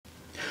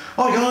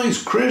Hi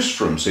guys, Chris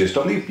from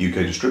CSW,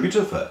 UK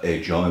distributor for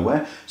Edge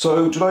Eyewear.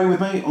 So today with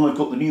me I've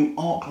got the new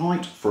arc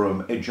light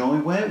from Edge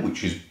Eyewear,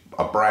 which is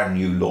a brand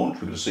new launch.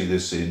 We're going to see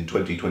this in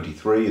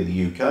 2023 in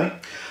the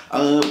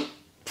UK.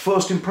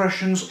 First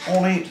impressions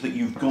on it, that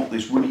you've got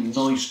this really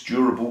nice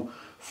durable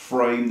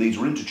frame. These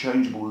are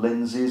interchangeable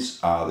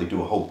lenses. They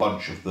do a whole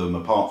bunch of them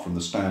apart from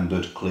the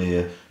standard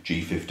clear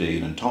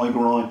G15 and Tiger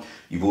Eye.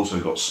 You've also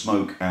got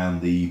smoke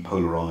and the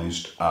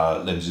polarized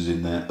lenses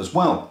in there as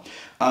well.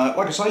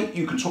 Like I say,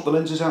 you can swap the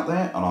lenses out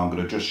there, and I'm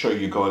going to just show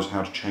you guys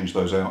how to change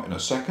those out in a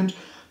second.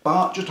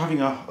 But just having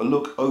a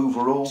look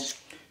overall,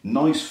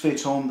 nice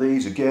fit on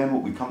these. Again,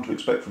 what we've come to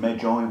expect from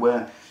Edge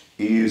Eyewear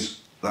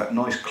is that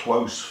nice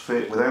close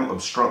fit without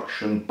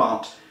obstruction,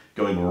 but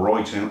going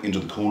right out into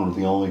the corner of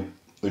the eye.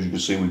 As you can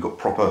see, we've got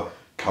proper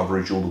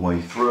coverage all the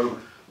way through.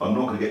 I'm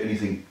not going to get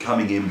anything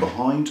coming in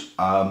behind,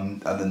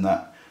 and then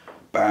that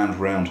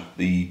band around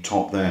the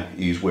top there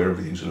is where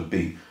everything's going to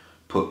be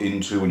put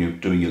into when you're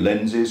doing your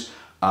lenses.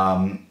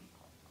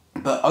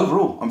 But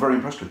overall, I'm very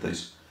impressed with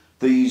these.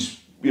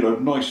 These, you know,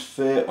 nice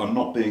fit. I'm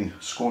not being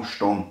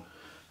squashed on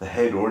the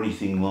head or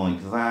anything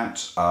like that.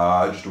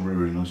 Just a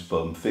really nice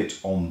firm fit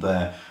on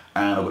there,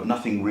 and I've got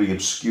nothing really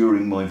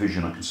obscuring my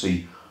vision. I can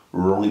see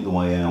right the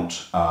way out,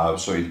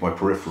 sorry, my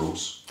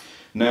peripherals.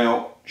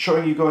 Now,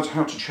 showing you guys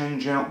how to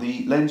change out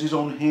the lenses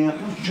on here.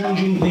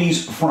 Changing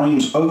these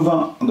frames over,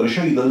 I'm going to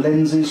show you the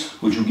lenses,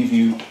 which will give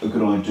you a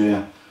good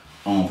idea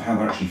of how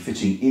they're actually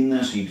fitting in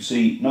there. So you can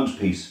see nose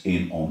piece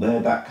in on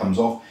there, that comes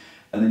off,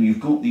 and then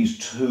you've got these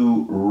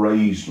two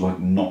raised like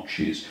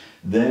notches.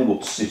 They're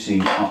what's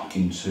sitting up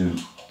into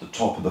the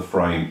top of the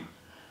frame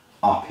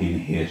up in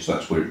here, so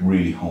that's where it's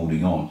really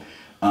holding on.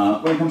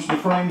 When it comes to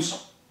the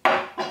frames,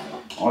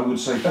 I would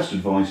say best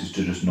advice is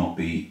to just not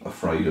be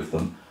afraid of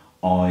them.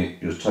 I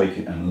just take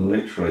it and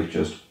literally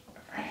just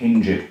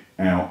hinge it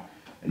out,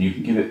 and you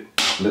can give it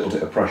a little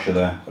bit of pressure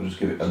there. I'll just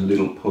give it a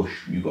little push.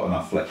 You've got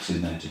enough flex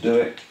in there to do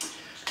it.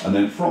 And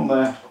then from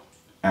there,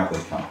 out they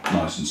come.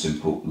 Nice and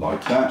simple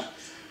like that.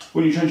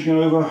 When you're changing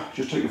over,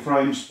 just take your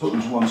frames, put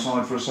them to one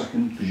side for a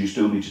second, because you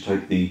still need to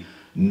take the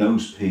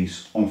nose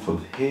piece off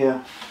of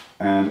here.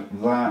 And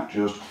that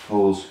just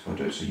pulls, if I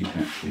do it so you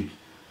can actually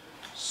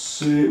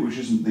see it, which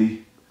isn't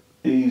the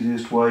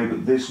easiest way,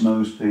 but this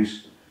nose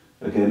piece,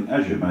 again,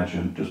 as you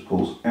imagine, just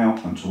pulls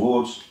out and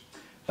towards,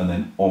 and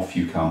then off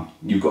you come.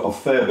 You've got a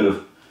fair bit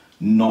of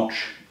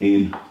notch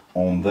in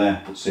on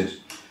there that sits,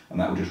 and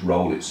that will just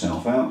roll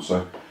itself out.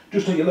 So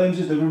just take your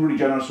lenses. They've been really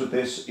generous with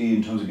this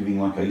in terms of giving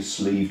like a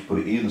sleeve to put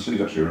it in. The sleeve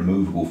is actually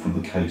removable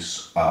from the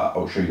case.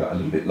 I'll show you that a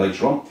little bit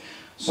later on.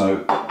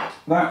 So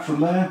that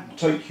from there,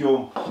 take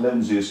your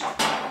lenses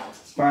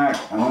back,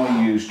 and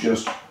I use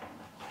just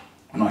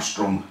a nice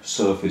strong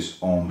surface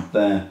on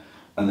there,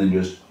 and then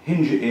just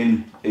hinge it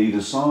in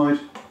either side,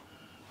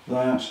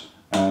 that,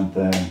 and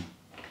then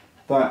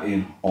that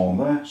in on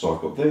there. So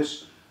I've got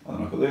this, and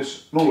then I've got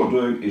this, and all I'm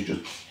doing is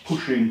just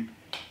pushing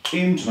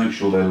in to make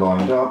sure they're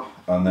lined up,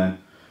 and then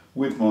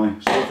with my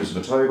surface of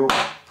a table,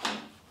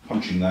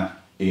 punching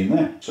that in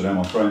there. So now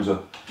my frames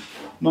are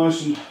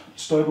nice and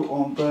stable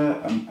on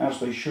there, and as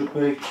they should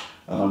be.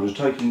 And I'm just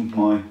taking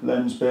my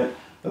lens bit,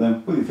 and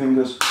then with your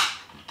fingers,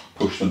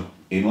 push them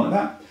in like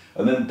that.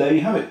 And then there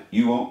you have it.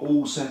 You are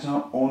all set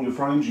up on your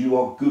frames. You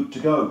are good to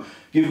go.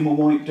 Give them a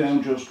wipe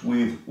down just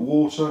with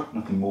water.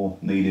 Nothing more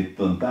needed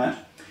than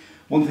that.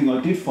 One thing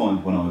I did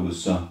find when I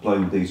was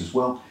playing with these as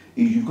well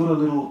is you've got a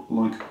little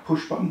like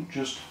push button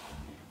just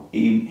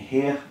in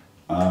here.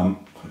 If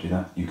I do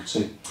that, you can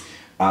see.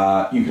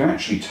 You can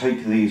actually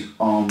take these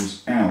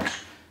arms out.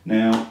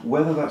 Now,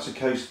 whether that's a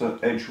case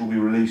that Edge will be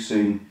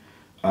releasing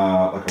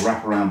like a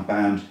wraparound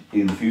band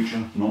in the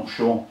future, not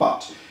sure,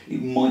 but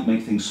it might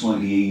make things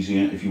slightly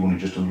easier if you wanted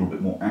just a little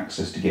bit more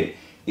access to get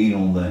in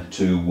on there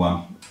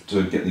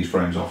to get these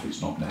frames off.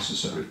 It's not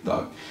necessary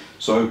though.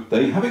 So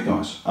there you have it,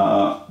 guys.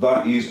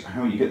 That is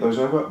how you get those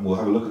over. We'll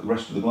have a look at the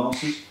rest of the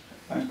glasses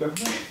and go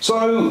from there.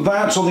 So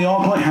that's on the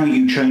arc light, how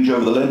you change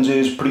over the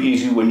lenses. Pretty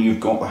easy when you've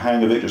got the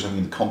hang of it, just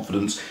having the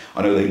confidence.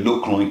 I know they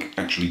look like,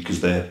 actually,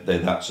 because they're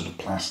that sort of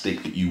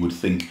plastic, that you would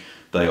think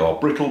they are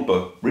brittle,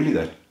 but really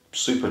they're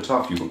super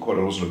tough. You've got quite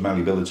a lot of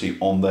malleability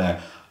on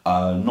there.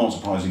 Not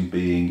surprising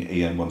being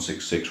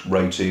EN166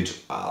 rated.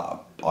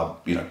 I'm,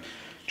 you know,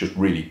 just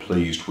really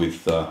pleased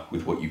with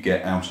what you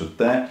get out of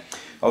there.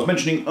 I was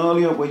mentioning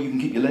earlier where you can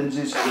keep your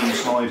lenses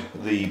inside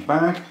the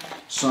bag.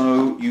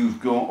 So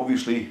you've got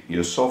obviously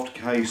your soft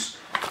case.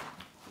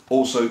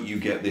 Also you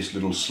get this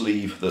little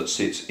sleeve that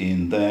sits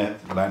in there,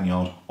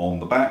 lanyard on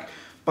the back.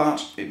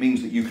 But it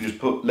means that you can just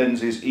put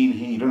lenses in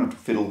here. You don't have to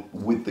fiddle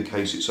with the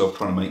case itself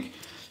trying to make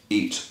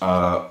it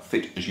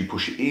fit as you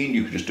push it in.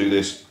 You can just do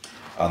this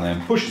and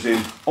then push it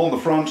in on the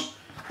front,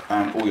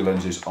 and all your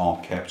lenses are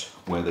kept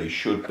where they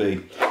should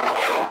be.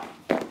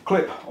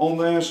 Clip on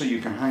there so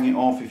you can hang it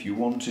off if you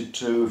wanted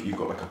to. If you've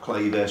got like a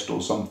clay vest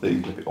or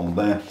something, clip it on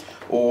there,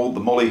 or the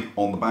molly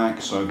on the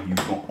back, so you've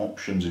got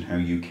options in how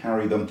you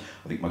carry them.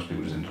 I think most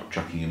people just end up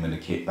chucking them in a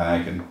kit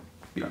bag, and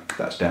you know,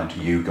 that's down to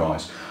you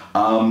guys.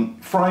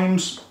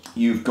 Frames,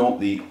 You've got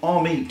the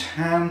Army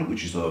Tan,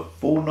 which is a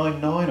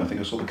 $499, I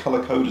think I saw the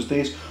colour code as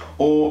this,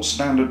 or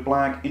standard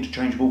black,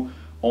 interchangeable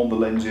on the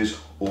lenses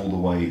all the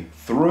way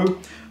through.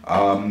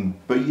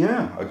 But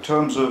yeah, in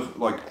terms of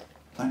like,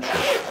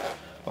 actually,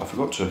 I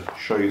forgot to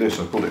show you this.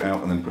 I pulled it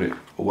out and then put it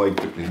away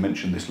quickly and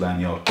mentioned this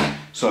lanyard.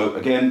 So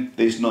again,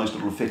 this nice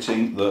little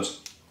fitting that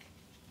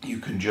you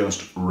can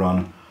just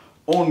run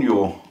on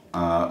your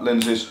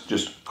lenses,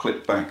 just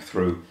clip back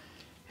through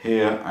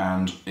here,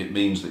 and it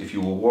means that if you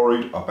were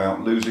worried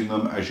about losing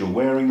them as you're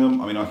wearing them,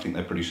 I mean, I think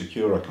they're pretty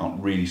secure. I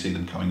can't really see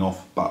them coming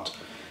off, but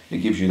it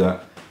gives you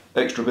that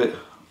extra bit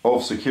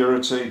of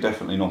security.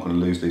 Definitely not going to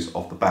lose this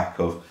off the back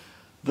of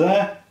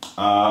there.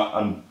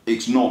 And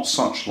it's not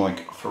such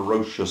like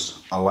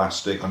ferocious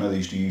elastic. I know they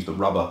used to use the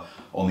rubber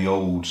on the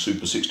old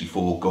Super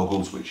 64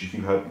 goggles, which if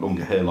you had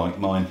longer hair like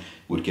mine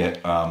would get,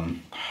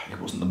 it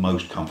wasn't the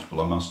most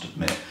comfortable, I must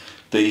admit.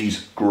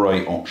 These,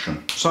 great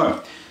option.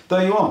 So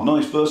there you are,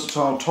 nice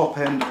versatile top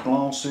end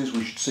glasses.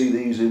 We should see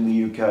these in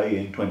the UK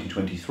in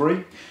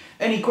 2023.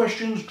 Any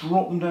questions,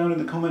 drop them down in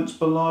the comments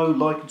below,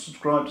 like and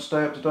subscribe to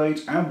stay up to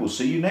date, and we'll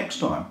see you next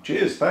time.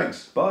 Cheers,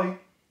 thanks, bye.